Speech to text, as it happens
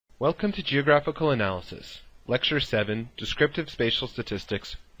Welcome to Geographical Analysis, Lecture 7, Descriptive Spatial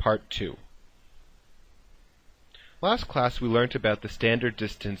Statistics, Part 2. Last class we learned about the standard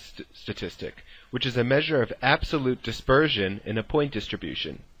distance statistic, which is a measure of absolute dispersion in a point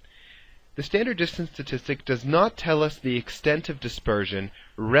distribution. The standard distance statistic does not tell us the extent of dispersion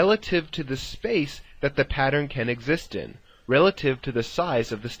relative to the space that the pattern can exist in, relative to the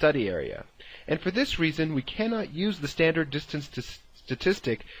size of the study area. And for this reason, we cannot use the standard distance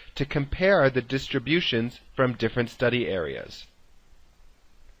statistic to compare the distributions from different study areas.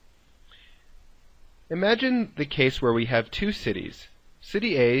 Imagine the case where we have two cities.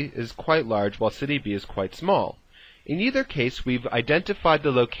 City A is quite large while City B is quite small. In either case, we've identified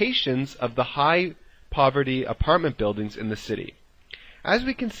the locations of the high poverty apartment buildings in the city. As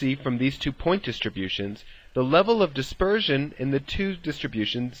we can see from these 2 point distributions, the level of dispersion in the two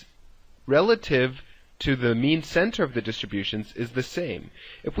distributions relative to the mean center of the distributions is the same.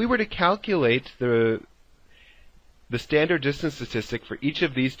 If we were to calculate the standard distance statistic for each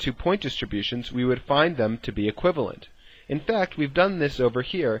of these 2 point distributions, we would find them to be equivalent. In fact, we've done this over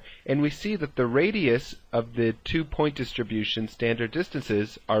here, and we see that the radius of the 2 point distribution standard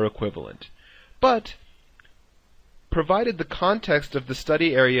distances are equivalent. But, provided the context of the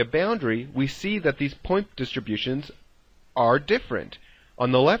study area boundary, we see that these point distributions are different.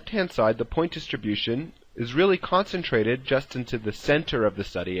 On the left-hand side, the point distribution is really concentrated just into the center of the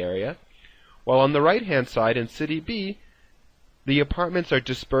study area, while on the right-hand side in City B, the apartments are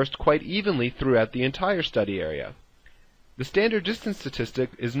dispersed quite evenly throughout the entire study area. The standard distance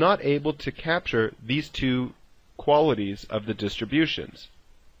statistic is not able to capture these two qualities of the distributions.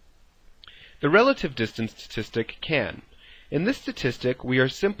 The relative distance statistic can. In this statistic, we are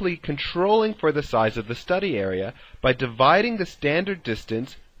simply controlling for the size of the study area by dividing the standard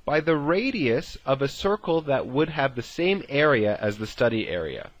distance by the radius of a circle that would have the same area as the study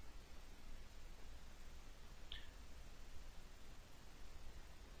area.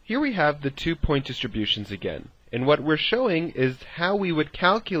 Here we have the 2 point distributions again, and what we're showing is how we would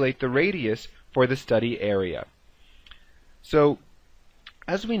calculate the radius for the study area. So,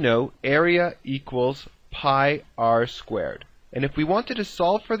 as we know, area equals pi r squared. And if we wanted to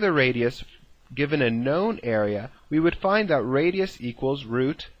solve for the radius given a known area, we would find that radius equals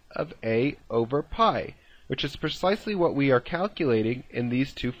root of a over pi, which is precisely what we are calculating in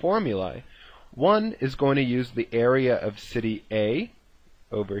these two formulae. One is going to use the area of City A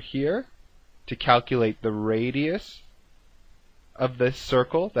over here to calculate the radius of this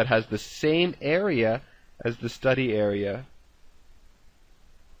circle that has the same area as the study area.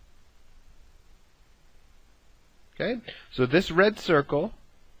 Okay, so this red circle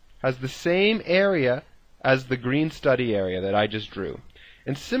has the same area as the green study area that I just drew.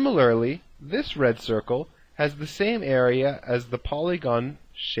 And similarly, this red circle has the same area as the polygon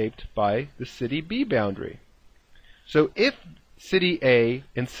shaped by the City B boundary. So if City A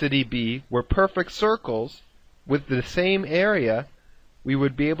and City B were perfect circles with the same area, we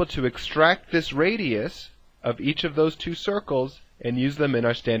would be able to extract this radius of each of those two circles and use them in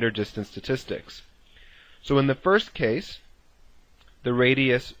our standard distance statistics. So in the first case, the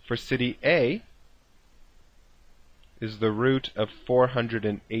radius for City A is the root of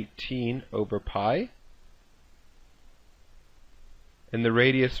 418 over pi, and the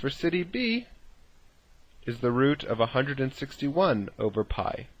radius for City B is the root of 161 over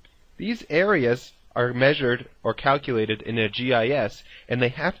pi. These areas are measured or calculated in a GIS, and they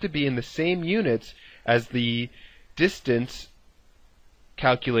have to be in the same units as the distance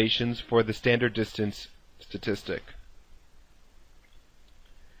calculations for the standard distance statistic.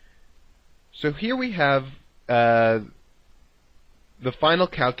 So here we have the final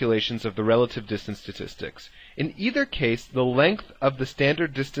calculations of the relative distance statistics. In either case, the length of the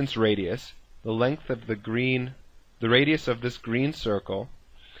standard distance radius, the length of the radius of this green circle,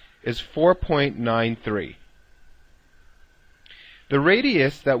 is 4.93. The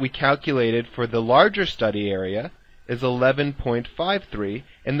radius that we calculated for the larger study area is 11.53,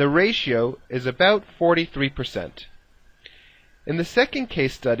 and the ratio is about 43%. In the second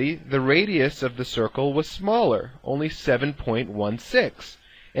case study, the radius of the circle was smaller, only 7.16,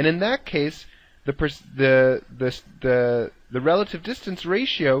 and in that case, the relative distance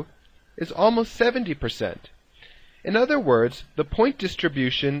ratio is almost 70%. In other words, the point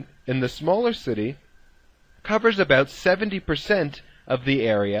distribution in the smaller city covers about 70% of the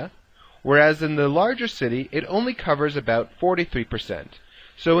area, whereas in the larger city, it only covers about 43%.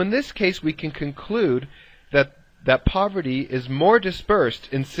 So in this case, we can conclude that poverty is more dispersed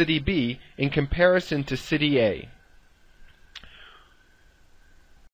in City B in comparison to City A.